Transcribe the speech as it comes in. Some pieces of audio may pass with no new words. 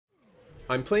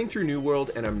I'm playing through New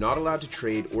World and I'm not allowed to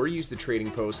trade or use the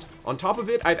trading post. On top of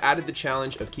it, I've added the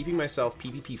challenge of keeping myself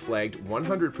PvP flagged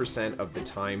 100% of the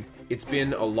time. It's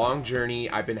been a long journey,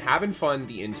 I've been having fun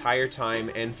the entire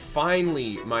time, and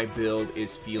finally my build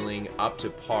is feeling up to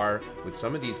par with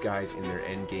some of these guys in their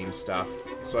endgame stuff.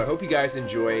 So I hope you guys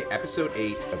enjoy episode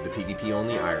 8 of the PvP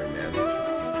only Ironman.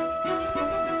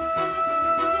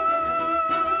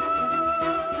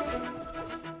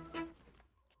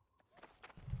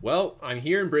 Well, I'm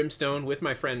here in Brimstone with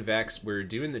my friend Vex. We're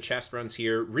doing the chest runs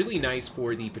here. Really nice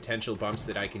for the potential bumps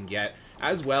that I can get,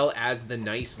 as well as the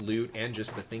nice loot and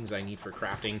just the things I need for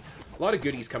crafting. A lot of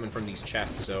goodies coming from these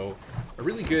chests, so a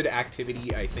really good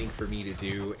activity, I think, for me to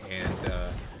do.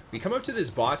 And we come up to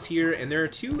this boss here, and there are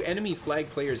 2 enemy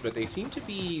flag players, but they seem to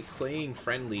be playing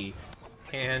friendly.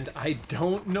 And I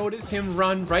don't notice him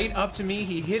run right up to me.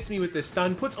 He hits me with the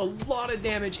stun, puts a lot of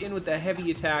damage in with the heavy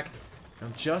attack.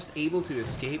 I'm just able to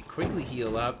escape, quickly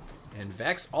heal up, and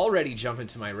Vex already jumping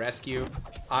to my rescue.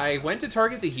 I went to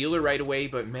target the healer right away,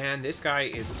 but man, this guy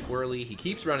is squirrely. He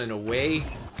keeps running away.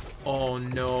 Oh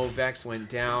no, Vex went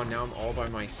down. Now I'm all by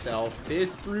myself.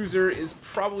 This bruiser is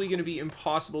probably going to be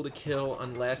impossible to kill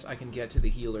unless I can get to the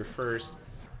healer first.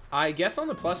 I guess on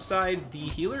the plus side, the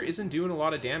healer isn't doing a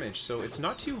lot of damage, so it's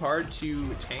not too hard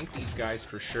to tank these guys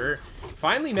for sure.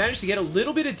 Finally managed to get a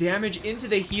little bit of damage into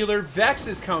the healer. Vex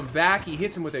has come back. He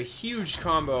hits him with a huge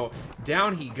combo.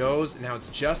 Down he goes. Now it's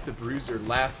just the bruiser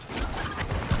left.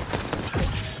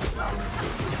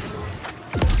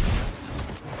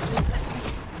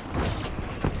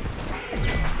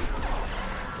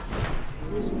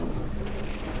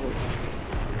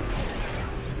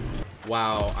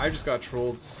 Wow, I just got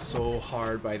trolled so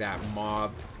hard by that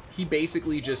mob. He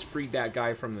basically just freed that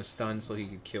guy from the stun so he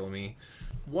could kill me.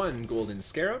 1 golden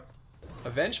scarab. A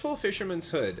vengeful fisherman's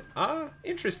hood.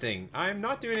 Interesting. I'm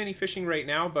not doing any fishing right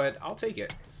now, but I'll take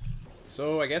it.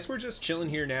 So I guess we're just chilling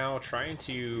here now, trying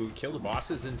to kill the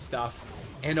bosses and stuff.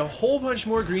 And a whole bunch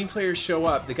more green players show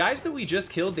up. The guys that we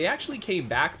just killed, they actually came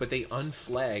back, but they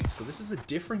unflagged. So this is a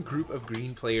different group of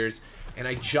green players. And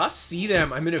I just see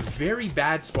them. I'm in a very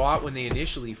bad spot when they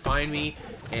initially find me.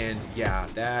 And yeah,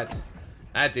 that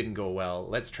didn't go well.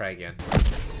 Let's try again.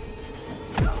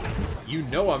 You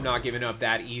know I'm not giving up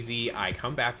that easy. I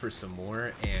come back for some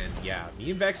more, and yeah,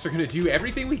 me and Vex are gonna do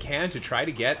everything we can to try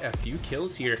to get a few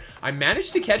kills here. I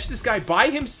managed to catch this guy by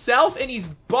himself, and he's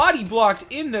body blocked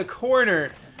in the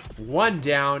corner. 1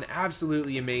 down,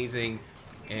 absolutely amazing.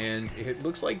 And it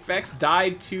looks like Vex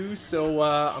died too, so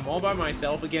I'm all by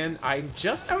myself again. I'm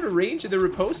just out of range of the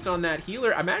riposte on that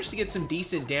healer. I managed to get some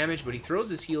decent damage, but he throws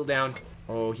his heal down.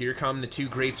 Oh, here come the 2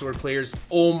 greatsword players.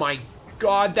 Oh my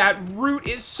god, that root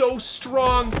is so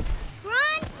strong.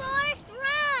 Run, Forrest,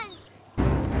 run!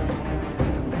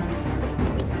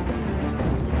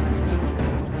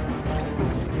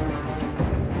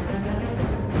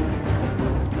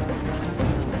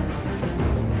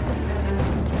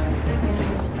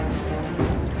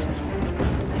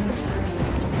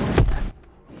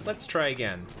 Let's try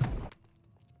again.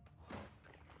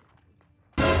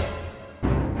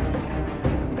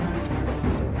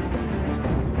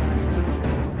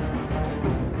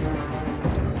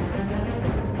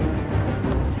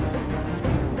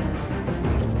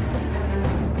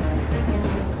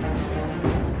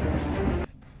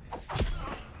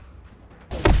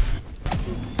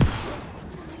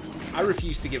 I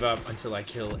refuse to give up until I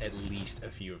kill at least a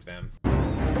few of them.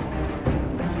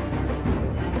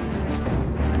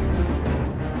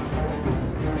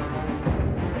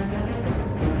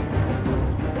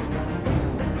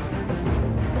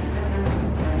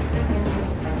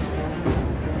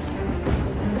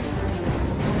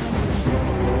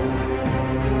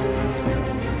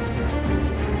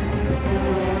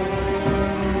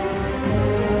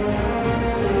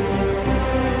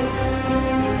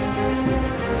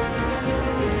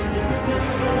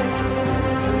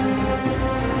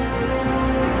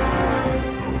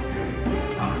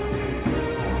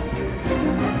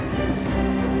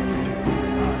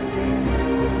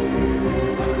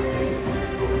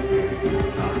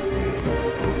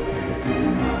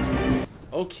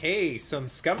 Okay, some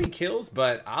scummy kills,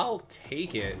 but I'll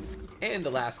take it. And the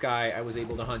last guy I was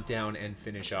able to hunt down and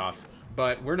finish off.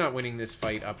 But we're not winning this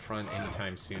fight up front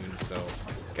anytime soon, so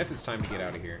I guess it's time to get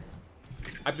out of here.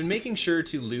 I've been making sure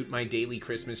to loot my daily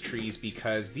Christmas trees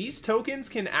because these tokens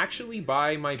can actually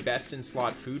buy my best in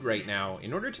slot food right now.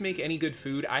 In order to make any good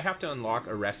food, I have to unlock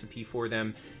a recipe for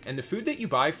them, and the food that you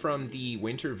buy from the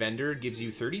winter vendor gives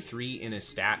you 33 in a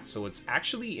stat, so it's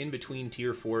actually in between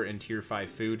tier 4 and tier 5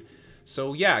 food.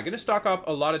 So yeah, gonna stock up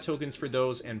a lot of tokens for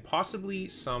those and possibly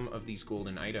some of these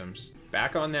golden items.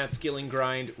 Back on that skilling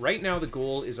grind. Right now the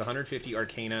goal is 150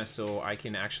 Arcana, so I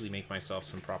can actually make myself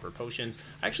some proper potions.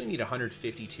 I actually need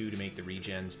 152 to make the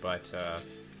regens, but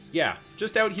yeah,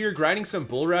 just out here grinding some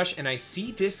bull rush, and I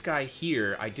see this guy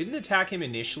here. I didn't attack him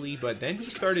initially, but then he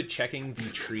started checking the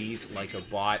trees like a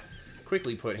bot.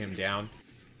 Quickly put him down.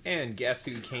 And guess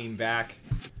who came back?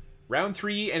 Round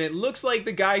 3, and it looks like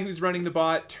the guy who's running the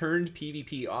bot turned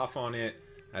PvP off on it.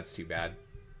 That's too bad.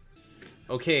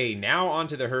 Okay, now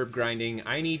onto the herb grinding.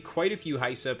 I need quite a few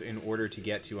Hyssop in order to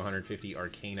get to 150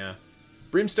 Arcana.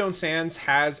 Brimstone Sands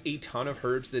has a ton of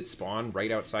herbs that spawn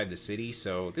right outside the city,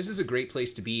 so this is a great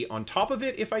place to be. On top of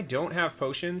it, if I don't have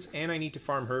potions and I need to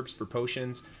farm herbs for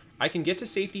potions, I can get to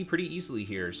safety pretty easily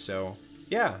here, so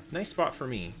yeah, nice spot for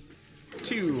me.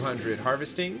 200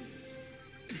 harvesting.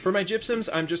 For my gypsums,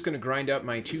 I'm just going to grind up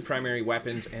my 2 primary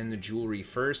weapons and the jewelry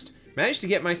first. Managed to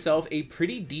get myself a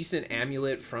pretty decent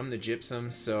amulet from the gypsum,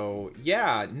 so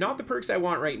yeah, not the perks I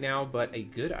want right now, but a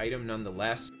good item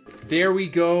nonetheless. There we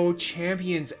go,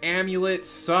 Champion's Amulet,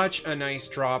 such a nice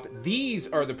drop.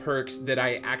 These are the perks that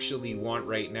I actually want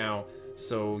right now.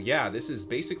 So yeah, this is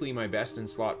basically my best in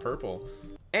slot purple.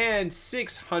 And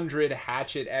 600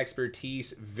 Hatchet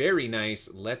expertise, very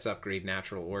nice. Let's upgrade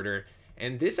Natural Order.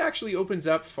 And this actually opens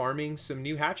up farming some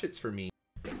new hatchets for me.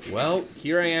 Well,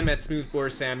 here I am at Smoothbore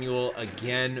Samuel,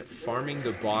 again, farming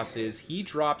the bosses. He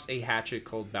drops a hatchet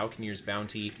called Balconier's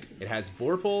Bounty. It has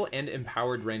Vorpal and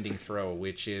Empowered Rending Throw,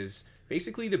 which is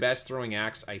basically the best throwing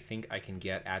axe I think I can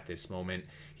get at this moment.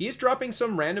 He is dropping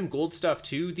some random gold stuff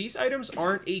too. These items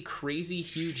aren't a crazy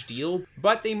huge deal,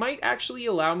 but they might actually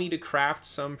allow me to craft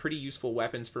some pretty useful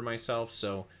weapons for myself,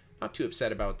 so not too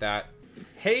upset about that.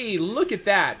 Hey, look at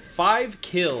that! 5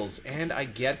 kills, and I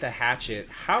get the hatchet.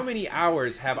 How many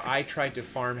hours have I tried to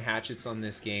farm hatchets on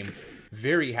this game?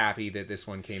 Very happy that this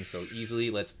one came so easily.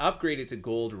 Let's upgrade it to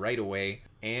gold right away,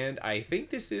 and I think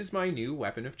this is my new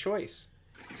weapon of choice.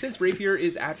 Since Rapier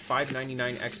is at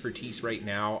 599 expertise right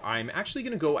now, I'm actually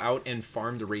going to go out and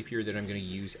farm the Rapier that I'm going to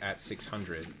use at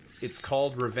 600. It's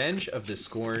called Revenge of the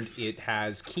Scorned. It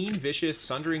has Keen, Vicious,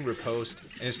 Sundering Riposte,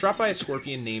 and it's dropped by a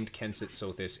scorpion named Kensit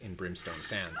Sothis in Brimstone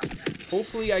Sands.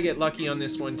 Hopefully I get lucky on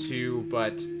this one too,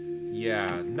 but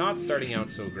yeah, not starting out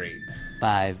so great.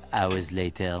 5 hours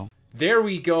later. There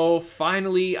we go,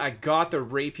 finally I got the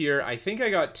Rapier. I think I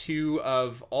got 2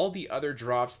 of all the other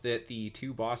drops that the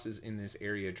 2 bosses in this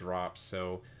area dropped,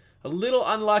 so a little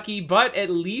unlucky, but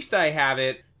at least I have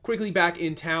it. Quickly back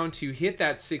in town to hit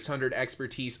that 600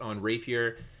 expertise on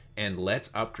Rapier, and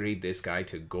let's upgrade this guy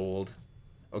to gold.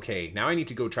 Okay, now I need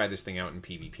to go try this thing out in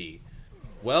PvP.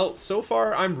 Well, so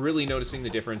far I'm really noticing the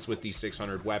difference with these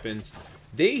 600 weapons.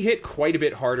 They hit quite a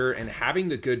bit harder, and having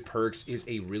the good perks is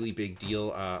a really big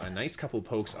deal. A nice couple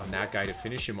pokes on that guy to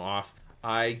finish him off.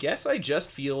 I guess I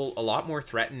just feel a lot more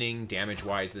threatening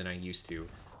damage-wise than I used to.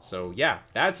 So yeah,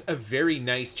 that's a very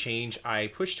nice change. I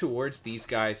push towards these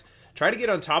guys. Try to get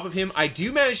on top of him. I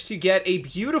do manage to get a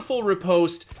beautiful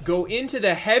riposte, go into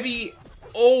the heavy.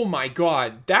 Oh my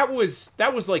god, that was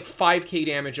like 5k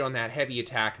damage on that heavy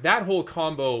attack. That whole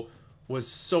combo was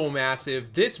so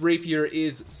massive. This Rapier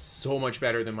is so much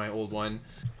better than my old one.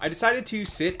 I decided to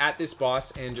sit at this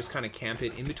boss and just kind of camp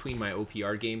it in between my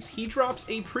OPR games. He drops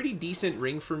a pretty decent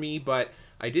ring for me, but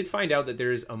I did find out that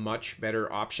there is a much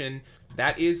better option.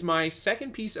 That is my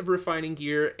second piece of refining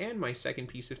gear and my second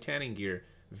piece of tanning gear.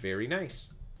 Very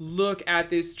nice. Look at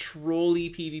this trolley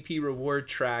PvP reward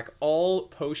track, all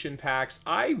potion packs.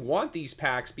 I want these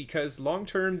packs because long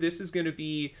term this is going to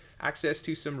be access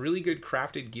to some really good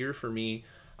crafted gear for me.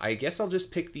 I guess I'll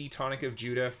just pick the Tonic of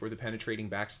Judah for the penetrating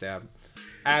backstab.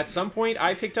 At some point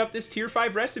I picked up this tier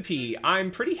 5 recipe.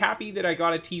 I'm pretty happy that I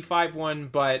got a T5 one,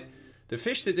 but the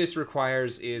fish that this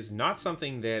requires is not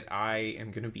something that I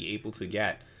am going to be able to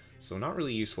get, so not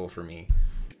really useful for me.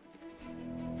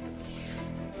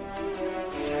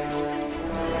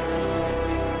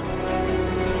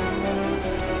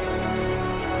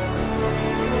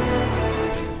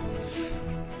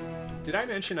 Did I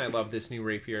mention I love this new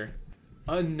Rapier?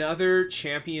 Another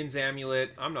Champion's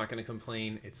Amulet. I'm not going to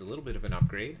complain. It's a little bit of an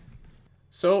upgrade.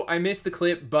 So I missed the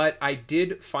clip, but I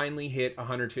did finally hit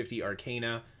 150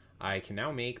 Arcana. I can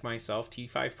now make myself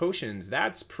T5 potions.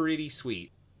 That's pretty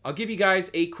sweet. I'll give you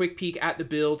guys a quick peek at the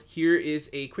build. Here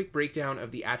is a quick breakdown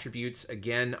of the attributes.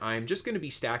 Again, I'm just going to be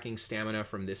stacking stamina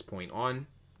from this point on.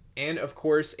 And of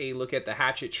course, a look at the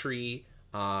Hatchet tree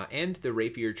and the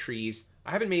Rapier trees.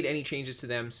 I haven't made any changes to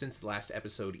them since the last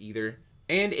episode either.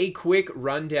 And a quick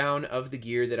rundown of the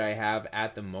gear that I have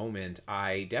at the moment.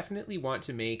 I definitely want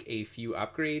to make a few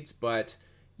upgrades, but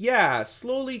yeah,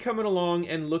 slowly coming along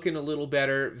and looking a little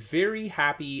better. Very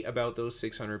happy about those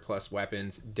 600 plus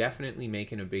weapons. Definitely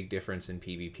making a big difference in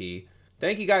PvP.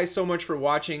 Thank you guys so much for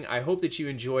watching. I hope that you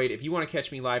enjoyed. If you want to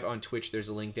catch me live on Twitch, there's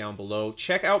a link down below.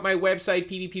 Check out my website,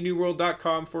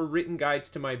 pvpnewworld.com, for written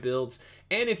guides to my builds.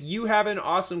 And if you have an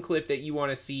awesome clip that you want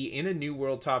to see in a New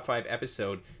World Top 5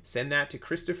 episode, send that to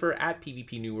Kristofer at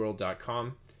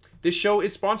pvpnewworld.com. This show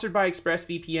is sponsored by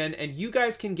ExpressVPN, and you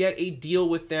guys can get a deal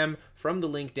with them from the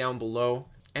link down below.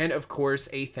 And of course,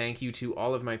 a thank you to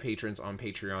all of my patrons on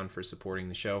Patreon for supporting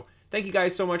the show. Thank you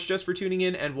guys so much just for tuning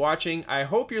in and watching. I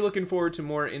hope you're looking forward to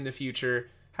more in the future.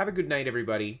 Have a good night,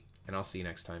 everybody, and I'll see you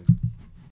next time.